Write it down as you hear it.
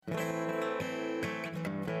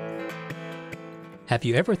Have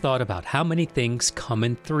you ever thought about how many things come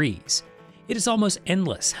in threes? It is almost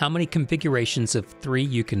endless how many configurations of three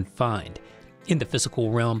you can find. In the physical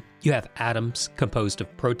realm, you have atoms composed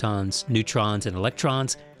of protons, neutrons, and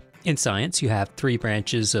electrons. In science, you have three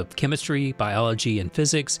branches of chemistry, biology, and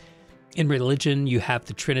physics. In religion, you have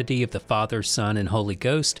the Trinity of the Father, Son, and Holy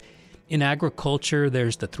Ghost. In agriculture,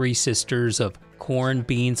 there's the three sisters of corn,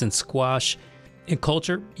 beans, and squash. In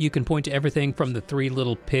culture, you can point to everything from the three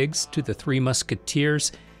little pigs to the three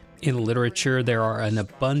musketeers. In literature, there are an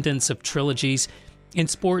abundance of trilogies. In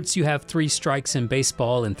sports, you have three strikes in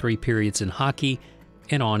baseball and three periods in hockey,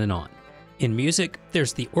 and on and on. In music,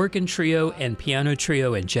 there's the organ trio and piano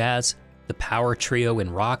trio in jazz, the power trio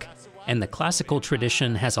in rock, and the classical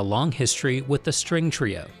tradition has a long history with the string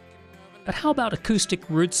trio. But how about acoustic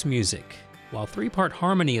roots music? While three-part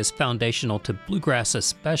harmony is foundational to bluegrass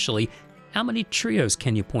especially, how many trios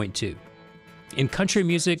can you point to? In country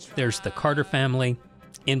music, there's the Carter family.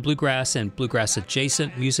 In bluegrass and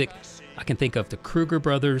bluegrass-adjacent music, I can think of the Kruger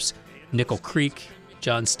Brothers, Nickel Creek,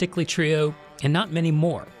 John Stickley Trio, and not many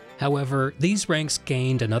more. However, these ranks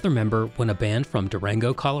gained another member when a band from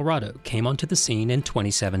Durango, Colorado came onto the scene in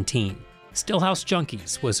 2017. Stillhouse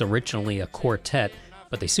Junkies was originally a quartet,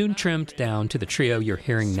 but they soon trimmed down to the trio you're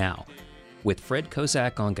hearing now, with Fred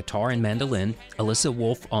Kozak on guitar and mandolin, Alyssa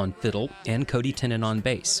Wolf on fiddle, and Cody Tennant on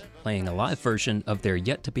bass, playing a live version of their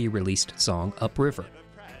yet-to-be-released song Upriver.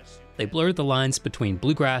 They blurred the lines between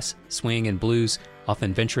bluegrass, swing, and blues,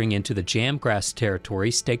 often venturing into the jamgrass territory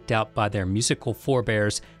staked out by their musical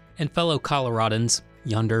forebears and fellow Coloradans,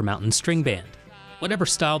 Yonder Mountain String Band. Whatever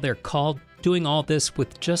style they're called, doing all this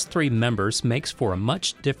with just three members makes for a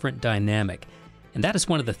much different dynamic. And that is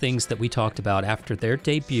one of the things that we talked about after their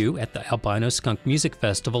debut at the Albino Skunk Music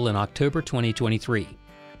Festival in October 2023.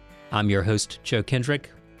 I'm your host, Joe Kendrick,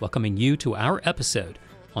 welcoming you to our episode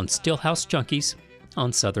on Stillhouse Junkies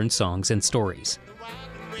on Southern Songs and Stories.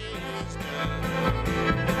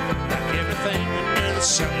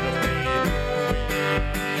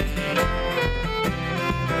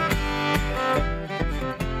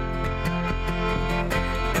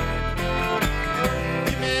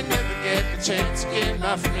 Chance again,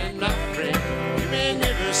 my friend, you may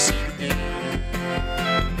never see the day.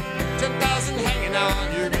 10,000 hanging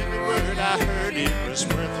on your every word I heard. It was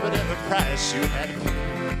worth whatever price you had to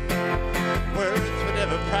pay. Worth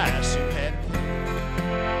whatever price you had to pay.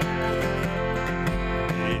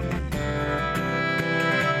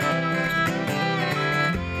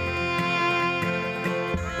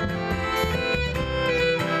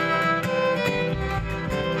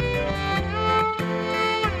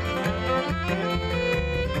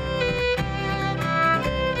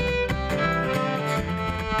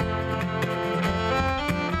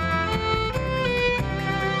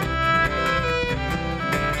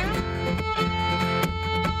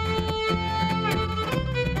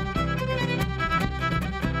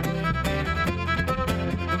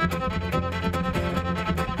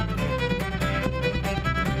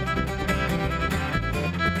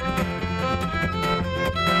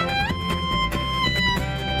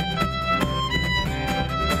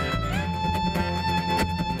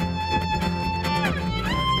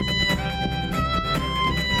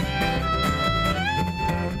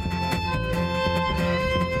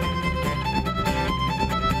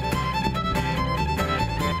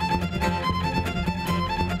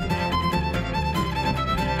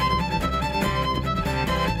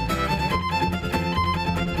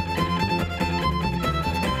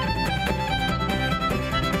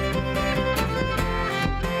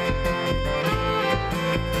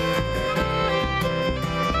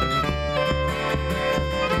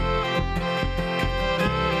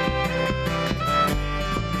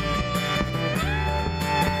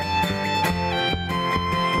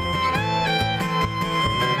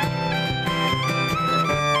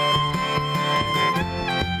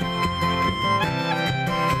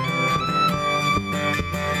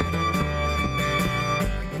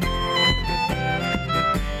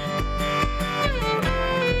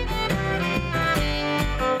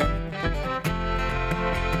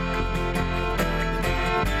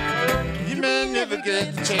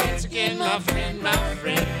 Get the chance again, my friend,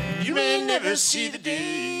 you may never see the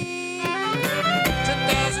day.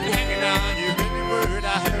 10,000 hanging on your every word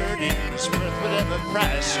I heard. It was worth whatever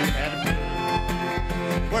price you had to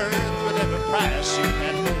pay. Worth whatever price you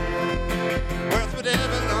had to pay. Worth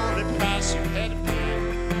whatever lonely price you had to pay.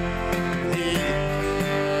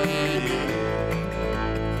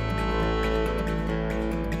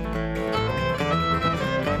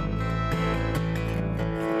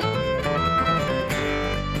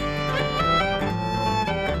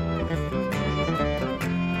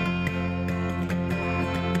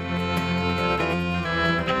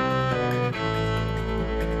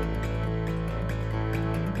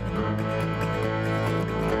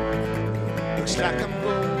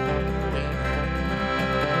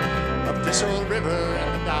 this old river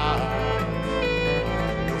in the dark.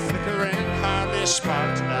 No flickering, hardly a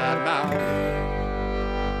spark to light my way.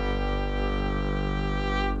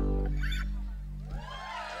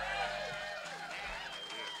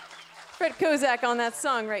 Fred Kozak on that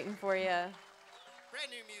song writing for you. Brand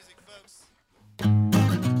new music, folks.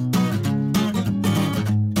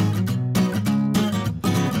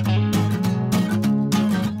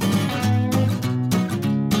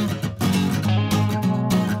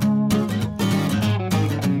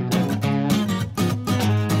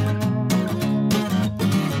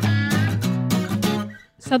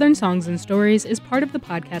 Southern Songs and Stories is part of the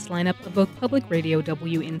podcast lineup of both Public Radio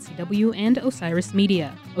WNCW and Osiris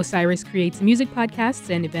Media. Osiris creates music podcasts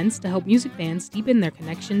and events to help music fans deepen their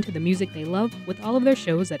connection to the music they love with all of their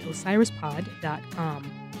shows at osirispod.com.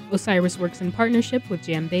 Osiris works in partnership with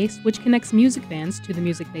Jam Bass, which connects music fans to the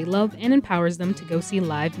music they love and empowers them to go see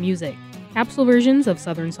live music. Capsule versions of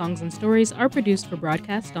Southern Songs and Stories are produced for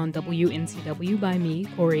broadcast on WNCW by me,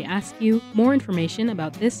 Corey Askew. More information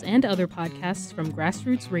about this and other podcasts from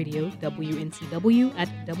Grassroots Radio WNCW at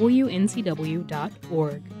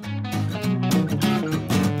wncw.org.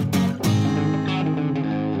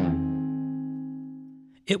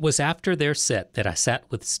 It was after their set that I sat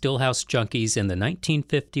with Stillhouse Junkies in the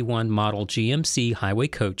 1951 model GMC highway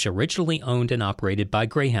coach originally owned and operated by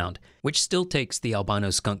Greyhound, which still takes the Albino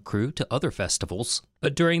Skunk Crew to other festivals,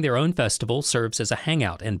 but during their own festival serves as a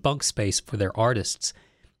hangout and bunk space for their artists.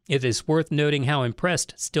 It is worth noting how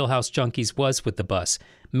impressed Stillhouse Junkies was with the bus,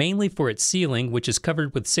 mainly for its ceiling, which is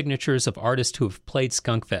covered with signatures of artists who have played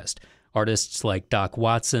Skunkfest. Artists like Doc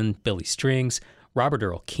Watson, Billy Strings, Robert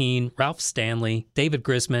Earl Keen, Ralph Stanley, David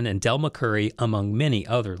Grisman, and Del McCurry, among many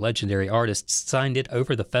other legendary artists, signed it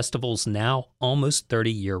over the festival's now almost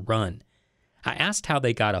 30-year run. I asked how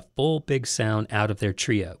they got a full big sound out of their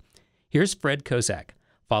trio. Here's Fred Kozak,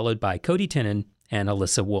 followed by Cody Tennant and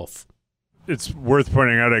Alyssa Wolf. It's worth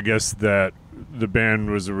pointing out, I guess, that the band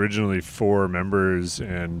was originally 4 members,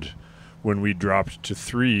 and when we dropped to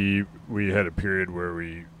 3, we had a period where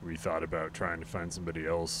we thought about trying to find somebody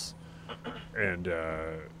else, and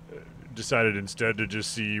decided instead to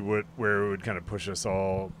just see where it would kind of push us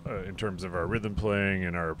all in terms of our rhythm playing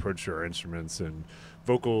and our approach to our instruments and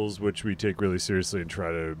vocals, which we take really seriously, and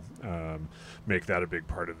try to make that a big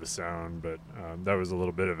part of the sound. But that was a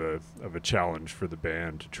little bit of a challenge for the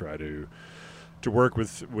band to try to work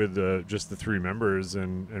with just the 3 members,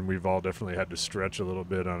 and we've all definitely had to stretch a little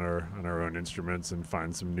bit on our own instruments and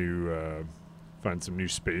find some new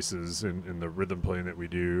spaces in the rhythm playing that we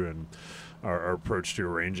do, and our approach to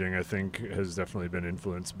arranging, I think, has definitely been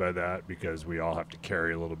influenced by that, because we all have to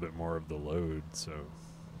carry a little bit more of the load. So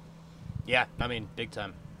yeah, I mean, big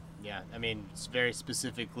time. Yeah, I mean, it's very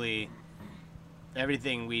specifically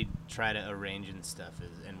everything we try to arrange and stuff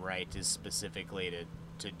and write is specifically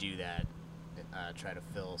to do that, try to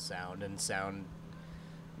fill sound and sound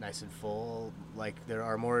nice and full, like there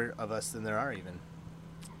are more of us than there are even.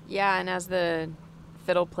 Yeah, and as the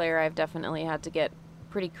fiddle player, I've definitely had to get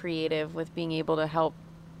pretty creative with being able to help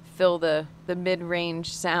fill the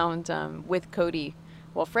mid-range sound with Cody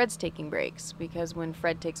while Fred's taking breaks, because when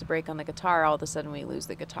Fred takes a break on the guitar, all of a sudden we lose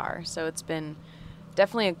the guitar. So it's been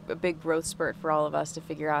definitely a big growth spurt for all of us to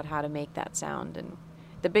figure out how to make that sound. And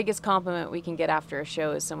the biggest compliment we can get after a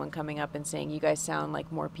show is someone coming up and saying, "You guys sound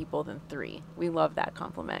like more people than 3." We love that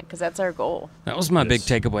compliment, because that's our goal. That was my big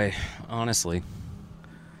takeaway, honestly.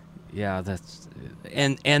 Yeah, that's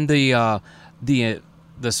and the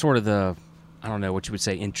sort of the, I don't know what you would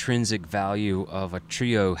say, intrinsic value of a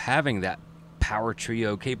trio having that power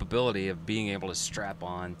trio capability of being able to strap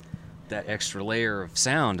on that extra layer of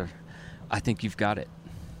sound. I think you've got it.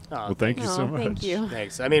 Oh, well, thank you so much. Thank you.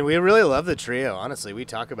 Thanks. I mean, we really love the trio. Honestly, we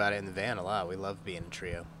talk about it in the van a lot. We love being a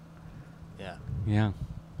trio. Yeah. Yeah.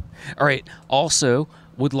 All right. Also,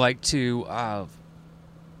 would like to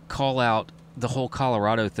call out the whole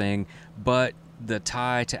Colorado thing, but the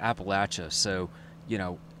tie to Appalachia. So, you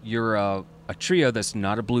know, you're a trio that's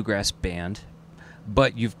not a bluegrass band,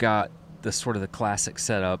 but you've got the sort of the classic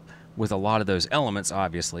setup with a lot of those elements,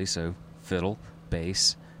 obviously. So fiddle,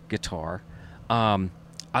 bass, guitar.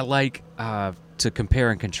 I like to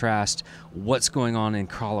compare and contrast what's going on in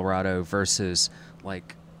Colorado versus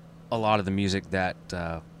like a lot of the music that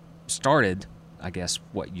started, I guess,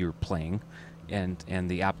 what you're playing, and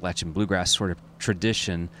the Appalachian bluegrass sort of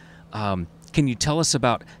tradition. Can you tell us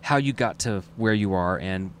about how you got to where you are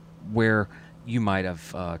and where you might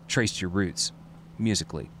have traced your roots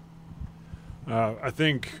musically? I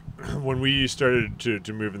think when we started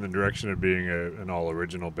to move in the direction of being an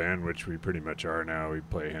all-original band, which we pretty much are now, we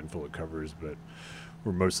play a handful of covers, but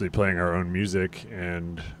we're mostly playing our own music.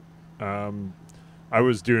 And I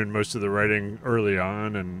was doing most of the writing early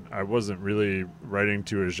on, and I wasn't really writing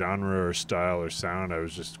to a genre or style or sound. I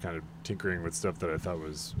was just kind of tinkering with stuff that I thought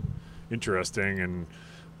was interesting, and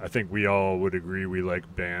I think we all would agree we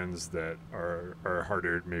like bands that are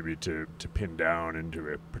harder maybe to pin down into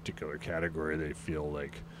a particular category. They feel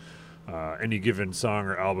like any given song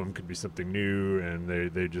or album could be something new, and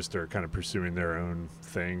they just are kind of pursuing their own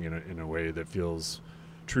thing in a way that feels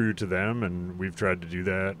true to them, and we've tried to do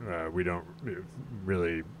that. We don't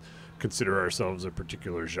really consider ourselves a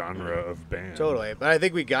particular genre of band. Totally, but I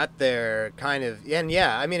think we got there kind of, and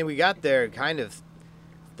yeah, I mean, we got there kind of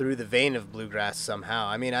through the vein of bluegrass somehow.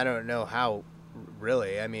 I mean, I don't know how,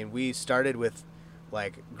 really. I mean, we started with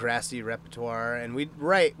like grassy repertoire, and we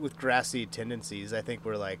write with grassy tendencies. I think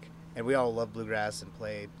we're like, and we all love bluegrass and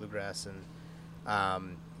play bluegrass,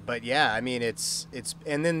 and but yeah, I mean, it's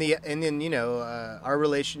and then you know, our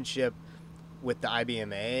relationship with the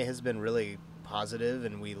IBMA has been really positive,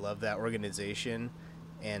 and we love that organization,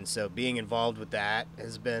 and so being involved with that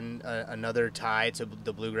has been another tie to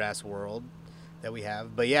the bluegrass world that we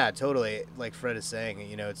have. But yeah, totally, like Fred is saying,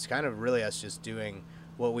 you know, it's kind of really us just doing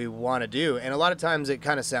what we want to do, and a lot of times it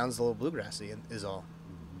kind of sounds a little bluegrassy is all,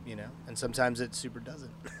 you know, and sometimes it super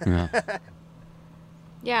doesn't. Yeah.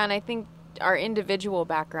 Yeah, and I think our individual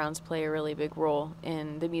backgrounds play a really big role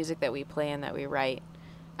in the music that we play and that we write.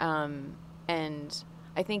 And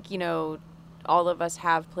I think, you know, all of us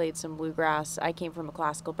have played some bluegrass. I came from a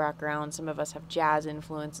classical background. Some of us have jazz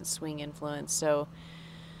influence and swing influence. So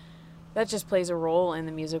that just plays a role in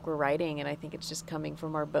the music we're writing, and I think it's just coming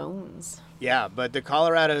from our bones. Yeah, but the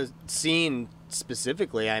Colorado scene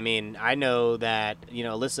specifically, I mean, I know that, you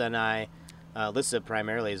know, Alyssa and I, Alyssa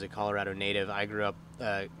primarily is a Colorado native. I grew up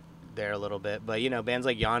there a little bit, but, you know, bands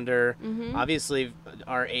like Yonder, obviously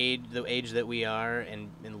our age, the age that we are,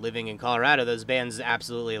 and living in Colorado, those bands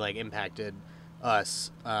absolutely, like, impacted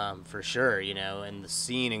us for sure, you know, and the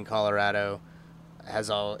scene in Colorado has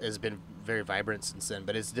been very vibrant since then,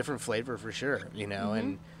 but it's a different flavor for sure, you know,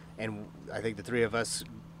 and I think the three of us,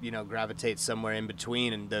 you know, gravitate somewhere in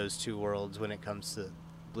between in those two worlds when it comes to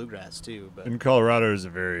bluegrass too. But and Colorado is a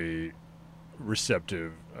very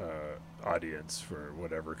receptive audience for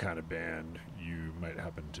whatever kind of band you might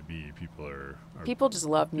happen to be. People just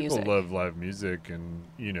love music. People love live music, and,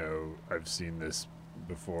 you know, I've seen this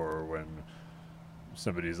before when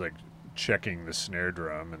somebody's like checking the snare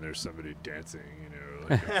drum and there's somebody dancing, you know,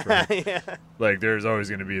 like in front. yeah. Like there's always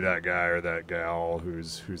going to be that guy or that gal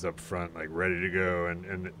who's up front, like ready to go,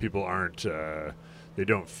 and people aren't they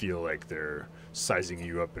don't feel like they're sizing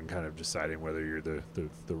you up and kind of deciding whether you're the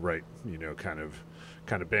right, you know, kind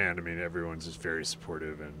of band. I mean, everyone's just very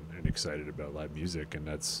supportive and excited about live music, and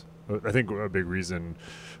that's, I think, a big reason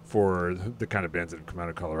for the kind of bands that have come out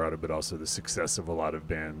of Colorado, but also the success of a lot of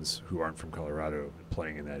bands who aren't from Colorado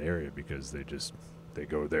playing in that area, because they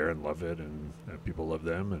go there and love it, and people love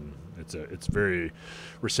them, and it's a very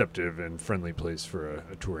receptive and friendly place for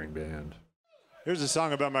a touring band. Here's a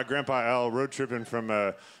song about my grandpa Al road tripping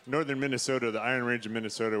from northern Minnesota, the Iron Range of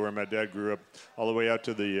Minnesota, where my dad grew up, all the way out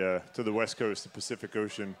to the west coast, the Pacific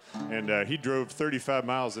Ocean, and he drove 35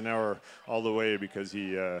 miles an hour all the way because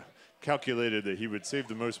he calculated that he would save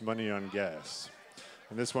the most money on gas.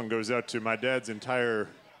 And this one goes out to my dad's entire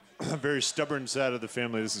very stubborn side of the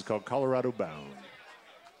family. This is called Colorado Bound.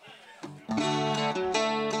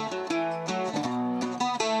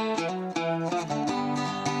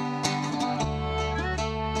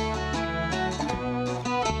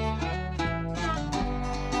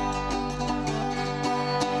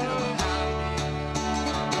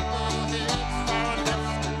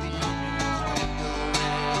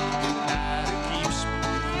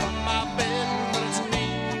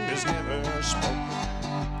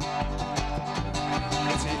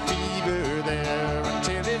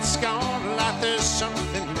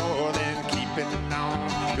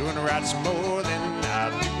 That's more than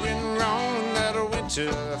I'm doing wrong. That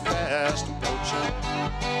winter fast approaching.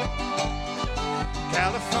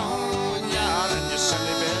 California and your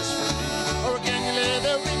Sunday best friend, or can you lay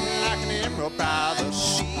the ring like an emerald by the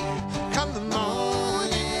sea? Come the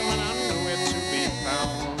morning when I'm nowhere to be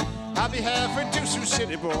found, I'll be halfway to Sioux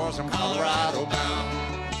City, boys. I'm Colorado bound.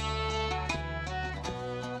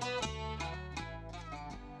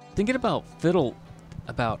 Thinking about fiddle,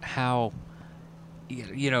 about how,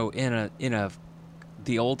 you know, in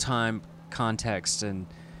the old time context and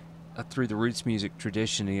through the roots music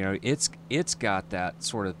tradition, you know, it's got that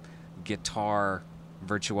sort of guitar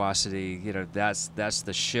virtuosity. You know, that's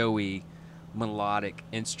the showy melodic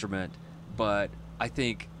instrument. But I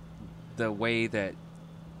think the way that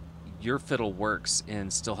your fiddle works in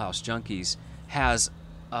Stillhouse Junkies has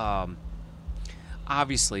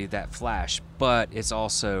obviously that flash, but it's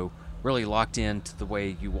also really locked into the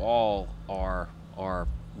way you all are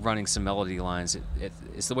running some melody lines.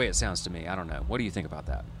 It's the way it sounds to me. I don't know. What do you think about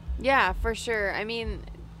that? Yeah, for sure. I mean,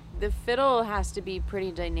 the fiddle has to be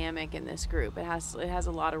pretty dynamic in this group. It has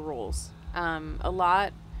a lot of roles. A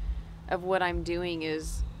lot of what I'm doing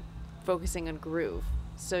is focusing on groove.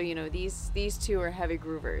 So, you know, these two are heavy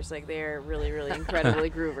groovers. Like, they're really, really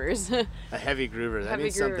incredibly groovers. A heavy groover. That Heavy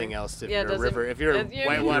means groover. something else if Yeah, you're a river. If you're a you're-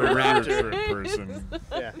 whitewater You're a raptor. different person.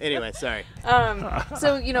 Yeah. Anyway, sorry.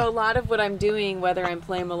 So, you know, a lot of what I'm doing, whether I'm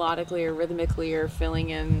playing melodically or rhythmically or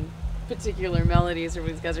filling in particular melodies, or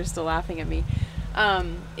these guys are still laughing at me,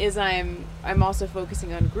 is I'm also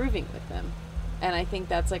focusing on grooving with them. And I think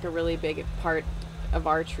that's like a really big part of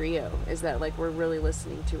our trio, is that like we're really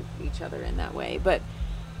listening to each other in that way. But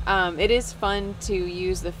it is fun to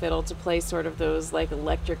use the fiddle to play sort of those like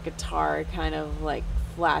electric guitar kind of like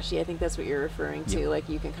flashy. I think that's what you're referring to. Yep. Like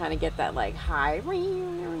you can kind of get that like high,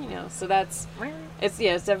 you know. So it's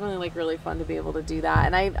definitely like really fun to be able to do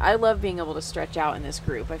that. And I love being able to stretch out in this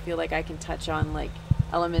group. I feel like I can touch on like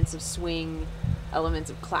elements of swing, elements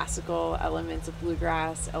of classical, elements of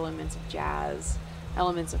bluegrass, elements of jazz,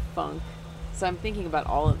 elements of funk. So I'm thinking about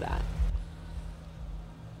all of that.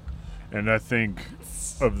 And I think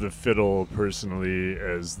of the fiddle personally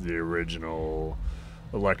as the original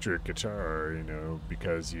electric guitar, you know,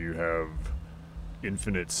 because you have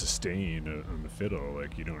infinite sustain on the fiddle.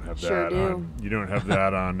 Like you don't have Sure that do. on you don't have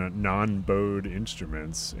that on non-bowed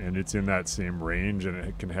instruments, and it's in that same range, and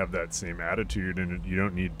it can have that same attitude, and you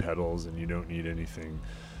don't need pedals, and you don't need anything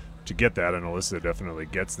to get that. And Alyssa definitely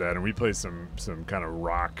gets that, and we play some kind of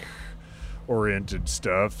rock oriented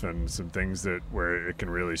stuff and some things that where it can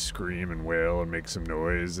really scream and wail and make some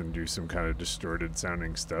noise and do some kind of distorted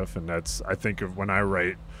sounding stuff. And that's, I think of when I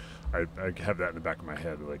write, I have that in the back of my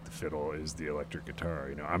head, like the fiddle is the electric guitar.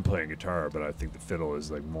 You know, I'm playing guitar, but I think the fiddle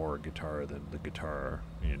is like more guitar than the guitar,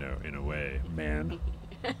 you know, in a way, man.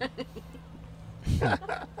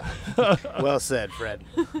 Well said, Fred.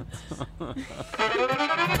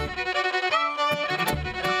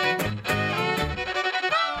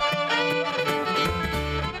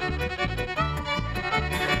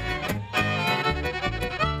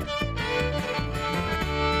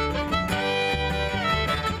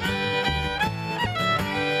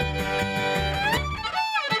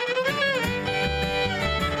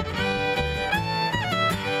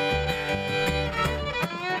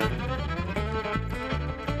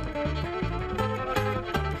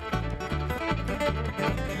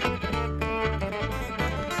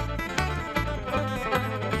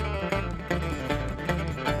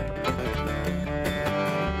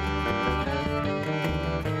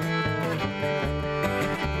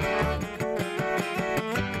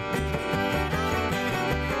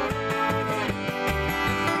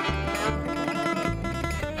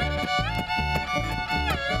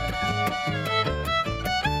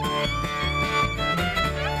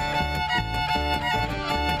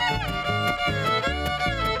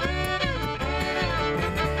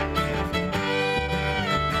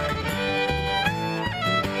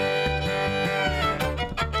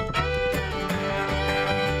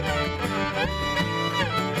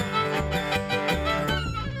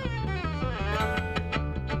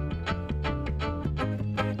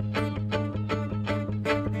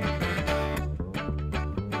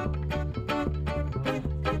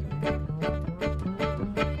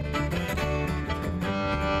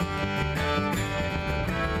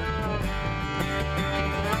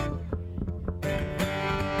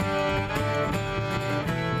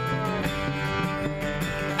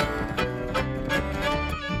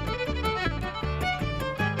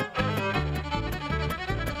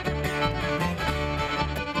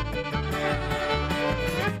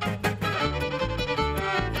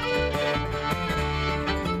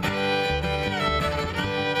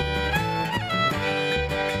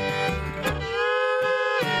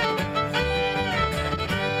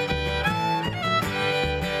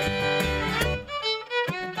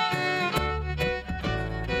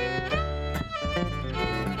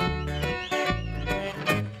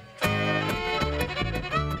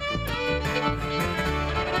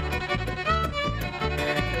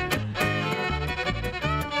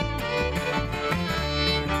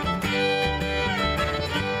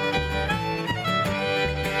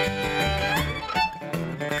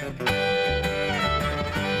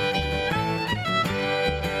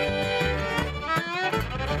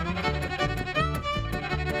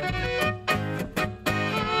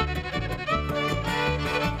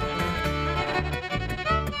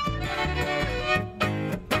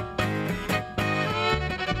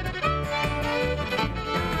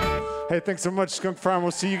 Hey, thanks so much, Skunk Farm.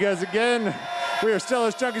 We'll see you guys again. We are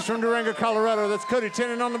Stillhouse Junkies from Durango, Colorado. That's Cody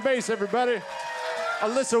Tannen on the bass, everybody.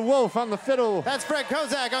 Alyssa Wolf on the fiddle. That's Fred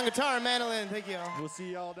Kozak on guitar and mandolin. Thank you all. We'll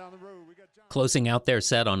see y'all down the road. We got John. Closing out their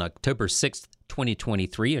set on October 6th,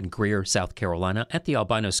 2023 in Greer, South Carolina at the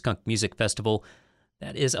Albino Skunk Music Festival.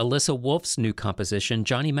 That is Alyssa Wolf's new composition,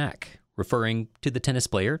 Johnny Mac, referring to the tennis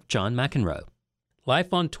player John McEnroe.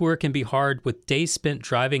 Life on tour can be hard, with days spent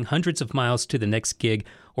driving hundreds of miles to the next gig,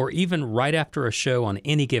 or even right after a show on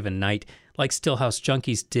any given night, like Stillhouse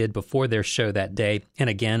Junkies did before their show that day, and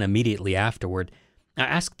again immediately afterward. I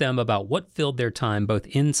asked them about what filled their time both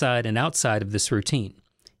inside and outside of this routine.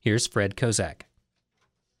 Here's Fred Kozak.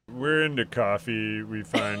 We're into coffee. We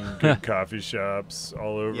find good coffee shops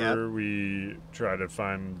all over. Yep. We try to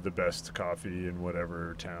find the best coffee in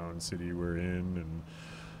whatever town, city we're in. And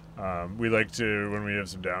we like to, when we have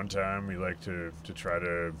some downtime, we like to try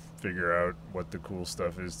to figure out what the cool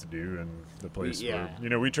stuff is to do in the place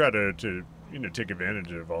where, we try to take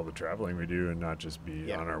advantage of all the traveling we do and not just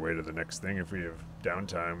be on our way to the next thing. If we have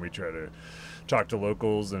downtime, we try to talk to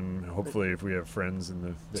locals, and hopefully if we have friends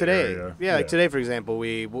in the area. Like today, for example,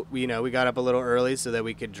 we got up a little early so that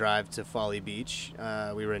we could drive to Folly Beach.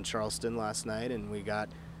 We were in Charleston last night, and we got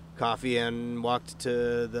coffee and walked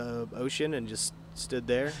to the ocean and just stood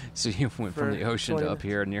there. So you went from the ocean to up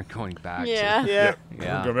here, and you're going back. Yeah.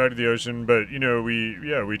 We'll go back to the ocean, but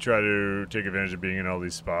we try to take advantage of being in all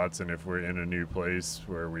these spots, and if we're in a new place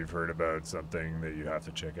where we've heard about something that you have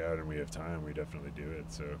to check out and we have time, we definitely do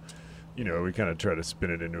it. So we kind of try to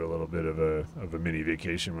spin it into a little bit of a mini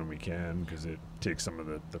vacation when we can, because it takes some of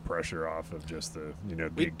the pressure off of just the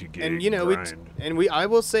gig to gig grind. I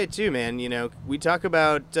will say too, man, we talk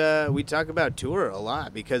about tour a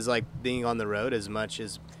lot, because like being on the road as much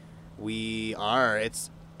as we are,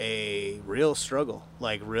 it's a real struggle.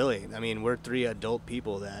 Like, really, I mean, we're three adult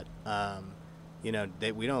people that we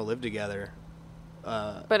don't live together.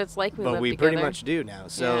 But it's like we live But we together. pretty much do now.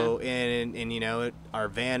 So, and our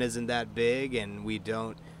van isn't that big, and we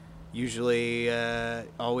don't usually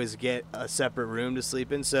always get a separate room to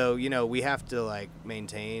sleep in. So, we have to, like,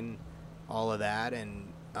 maintain all of that.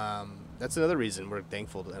 And that's another reason we're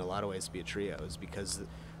thankful in a lot of ways to be a trio, is because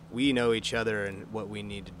we know each other and what we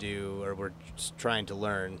need to do, or we're just trying to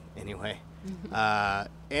learn anyway. And,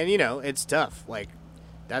 it's tough. Like,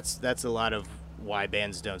 that's a lot of why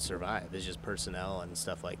bands don't survive. It's just personnel and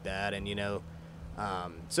stuff like that. And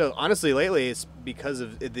so honestly lately it's because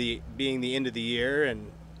of being the end of the year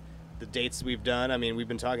and the dates we've done. I mean, we've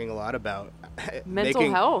been talking a lot about mental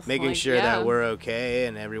health, making sure that we're okay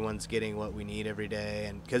and everyone's getting what we need every day.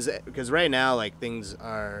 And because right now, like,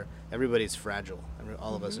 everybody's fragile.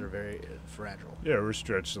 All of us are very fragile. Yeah, we're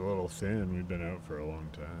stretched a little thin. We've been out for a long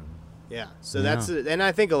time. Yeah, so that's and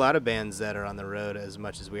I think a lot of bands that are on the road as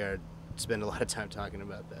much as we are spend a lot of time talking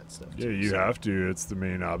about that stuff too. Yeah, you have to. It's the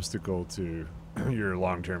main obstacle to your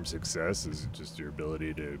long-term success, is just your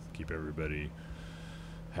ability to keep everybody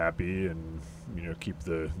happy and keep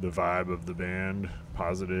the vibe of the band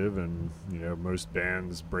positive. And most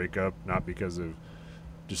bands break up not because of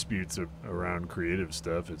disputes around creative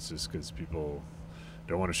stuff. It's just because people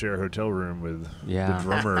don't want to share a hotel room with the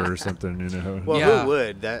drummer or something, Well, who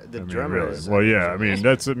would? The drummer really. is... Well, yeah, I mean,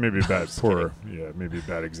 that's maybe a bad maybe a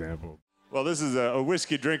bad example. Well, this is a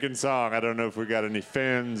whiskey drinking song. I don't know if we got any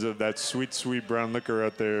fans of that sweet, sweet brown liquor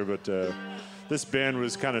out there, but this band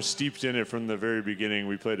was kind of steeped in it from the very beginning.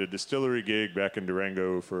 We played a distillery gig back in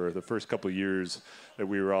Durango for the first couple of years that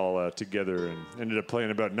we were all together, and ended up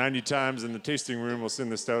playing about 90 times in the tasting room. We'll send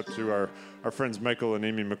this out to our friends Michael and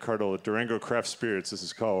Amy McCardle at Durango Craft Spirits. This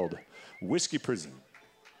is called Whiskey Prison.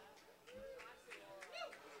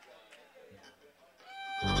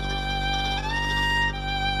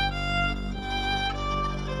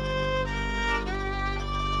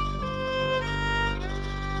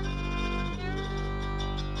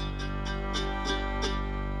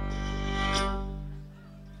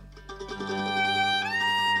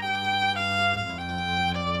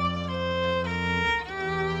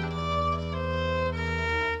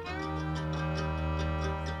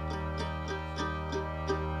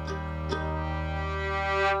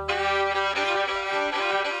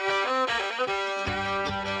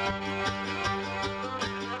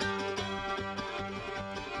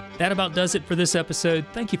 That about does it for this episode.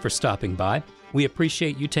 Thank you for stopping by. We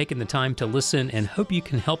appreciate you taking the time to listen and hope you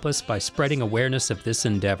can help us by spreading awareness of this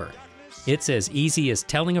endeavor. It's as easy as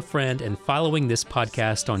telling a friend and following this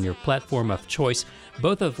podcast on your platform of choice,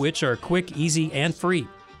 both of which are quick, easy, and free.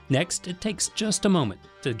 Next, it takes just a moment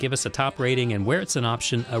to give us a top rating and, where it's an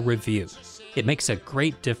option, a review. It makes a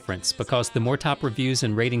great difference because the more top reviews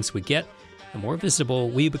and ratings we get, the more visible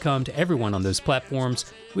we become to everyone on those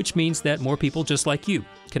platforms, which means that more people just like you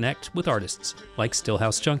connect with artists like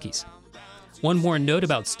Stillhouse Junkies. One more note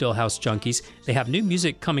about Stillhouse Junkies, they have new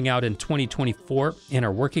music coming out in 2024 and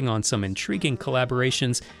are working on some intriguing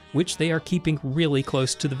collaborations, which they are keeping really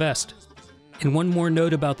close to the vest. And one more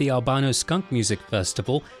note about the Albano Skunk Music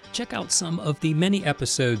Festival, check out some of the many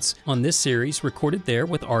episodes on this series recorded there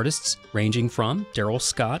with artists ranging from Daryl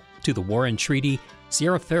Scott to the Warren Treaty,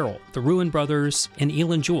 Sierra Farrell, the Ruin Brothers, and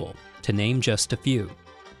Elin Jewell, to name just a few.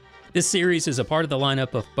 This series is a part of the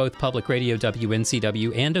lineup of both Public Radio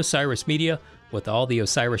WNCW and Osiris Media, with all the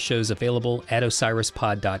Osiris shows available at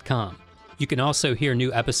osirispod.com. You can also hear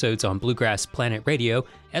new episodes on Bluegrass Planet Radio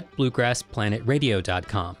at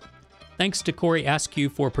bluegrassplanetradio.com. Thanks to Corey Askew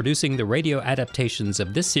for producing the radio adaptations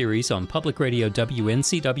of this series on Public Radio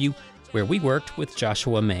WNCW, where we worked with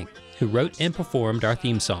Joshua Ming, who wrote and performed our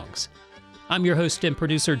theme songs. I'm your host and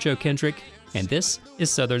producer, Joe Kendrick, and this is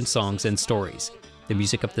Southern Songs and Stories, the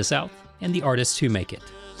music of the South and the artists who make it.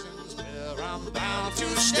 I'm bound to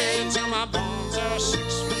stay till my bones are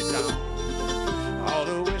 6 feet down. All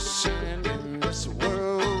the wishing in this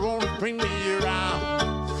world won't bring me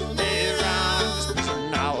around. Lay around this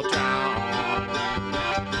prison, I'll drown.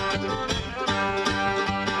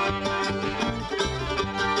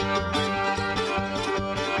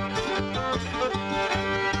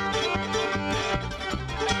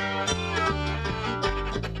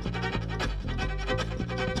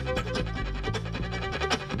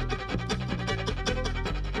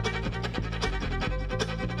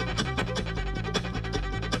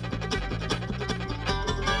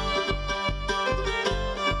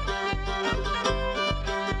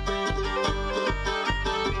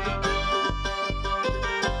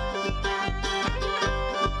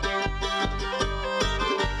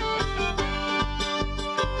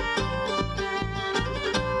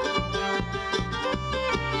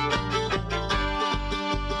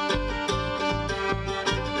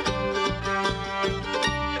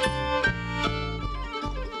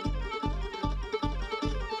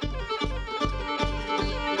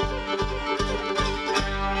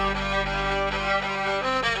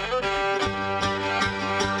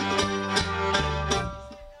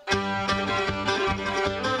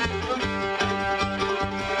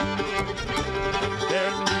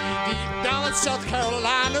 South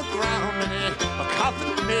Carolina ground me a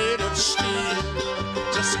coffin made of steel.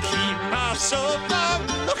 Just to keep myself from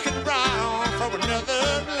looking round for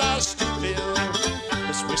another loss to fill.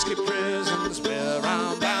 This whiskey prison's where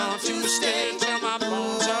I'm bound to stay till my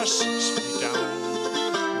bones are 6 feet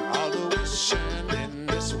down. All the wishing in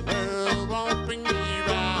this world won't bring me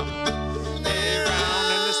round. Lay around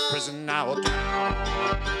in this prison I will drown.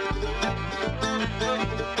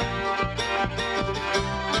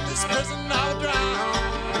 This prison I will drown.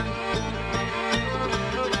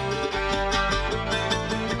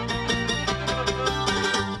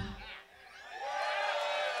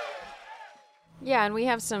 Yeah, and we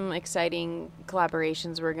have some exciting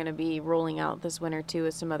collaborations we're going to be rolling out this winter too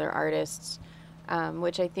with some other artists,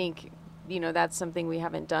 which I think, that's something we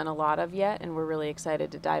haven't done a lot of yet, and we're really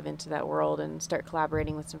excited to dive into that world and start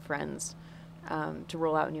collaborating with some friends to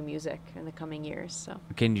roll out new music in the coming years. So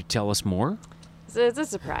Can you tell us more? it's a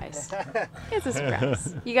surprise. It's a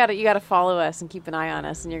surprise. You gotta follow us and keep an eye on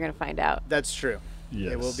us, and you're gonna find out. That's true.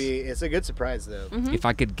 Yes. It will be. It's a good surprise, though. Mm-hmm. If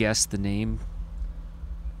I could guess the name,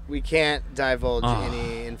 We can't divulge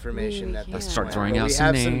any information We at can't. this Let's start point. throwing But out we some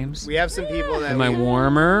have names. We have some people that am I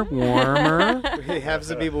warmer? we have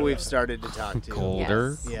some people we've started to talk to.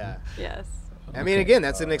 Colder? Yes. Yeah. Yes. I mean, again,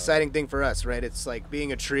 that's an exciting thing for us, right? It's like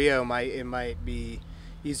being a trio. It might be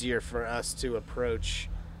easier for us to approach,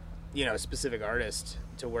 a specific artist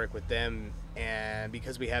to work with them, and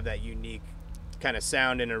because we have that unique kind of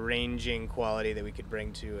sound and arranging quality that we could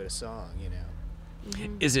bring to a song,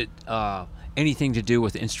 Mm-hmm. Is it anything to do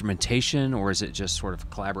with instrumentation, or is it just sort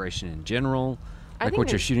of collaboration in general? I Like think what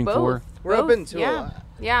you're it's shooting both. for? We're Both, open to a yeah. lot.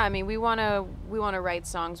 Yeah, I mean, we wanna write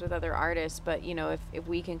songs with other artists, but if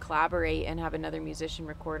we can collaborate and have another musician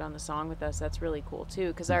record on the song with us, that's really cool too.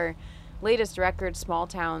 Because our latest record, Small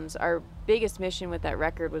Towns, our biggest mission with that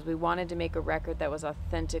record was we wanted to make a record that was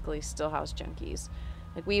authentically Stillhouse Junkies.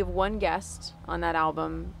 Like, we have one guest on that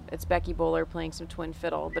album. It's Becky Bowler playing some twin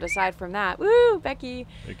fiddle. But aside from that, woo, Becky.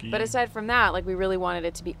 But aside from that, we really wanted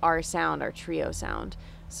it to be our sound, our trio sound.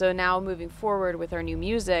 So now moving forward with our new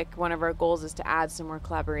music, one of our goals is to add some more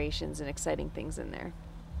collaborations and exciting things in there.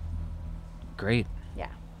 Great. Yeah.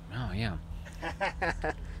 Oh, yeah.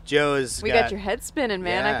 Joe's We got your head spinning,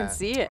 man. I Yeah. can see it.